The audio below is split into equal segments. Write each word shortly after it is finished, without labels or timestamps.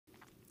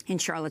In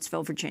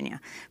Charlottesville,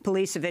 Virginia,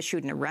 police have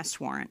issued an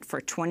arrest warrant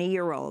for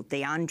 20-year-old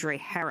Deandre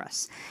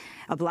Harris,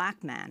 a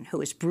black man who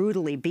was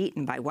brutally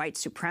beaten by white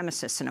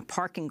supremacists in a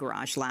parking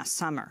garage last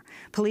summer.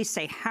 Police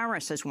say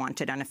Harris is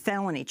wanted on a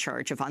felony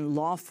charge of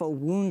unlawful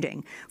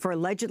wounding for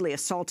allegedly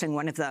assaulting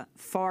one of the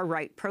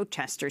far-right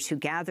protesters who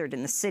gathered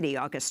in the city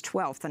August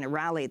 12th in a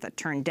rally that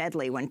turned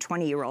deadly when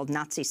 20-year-old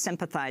Nazi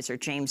sympathizer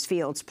James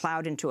Fields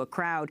plowed into a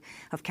crowd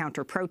of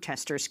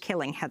counter-protesters,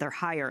 killing Heather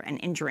Heyer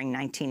and injuring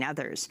 19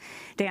 others.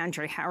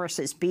 Deandre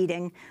Harris's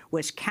beating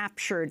was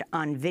captured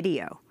on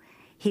video.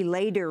 He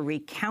later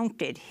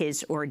recounted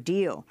his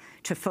ordeal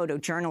to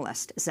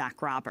photojournalist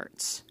Zach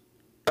Roberts.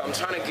 I'm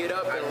trying to get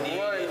up and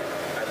run,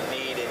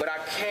 but I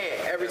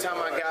can't. Every time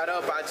I got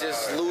up, I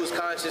just lose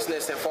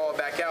consciousness and fall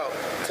back out.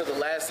 Till the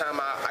last time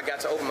I got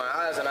to open my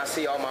eyes and I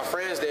see all my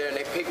friends there and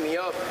they pick me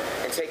up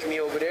and take me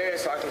over there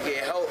so I can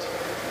get help.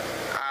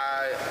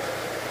 I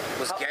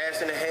was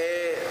gassed in the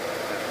head,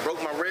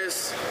 broke my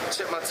wrist,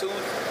 chipped my tooth,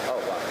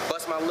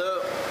 bust my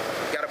lip,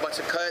 got a bunch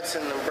of cuts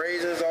and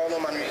abrasions all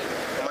on my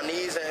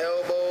knees and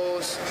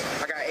elbows.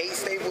 I got 8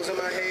 staples in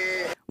my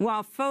head.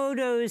 While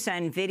photos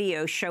and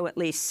video show at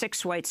least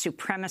 6 white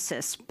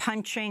supremacists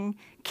punching,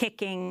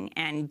 kicking,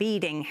 and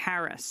beating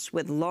Harris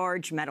with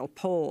large metal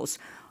poles,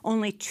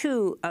 only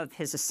 2 of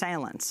his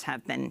assailants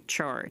have been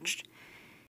charged.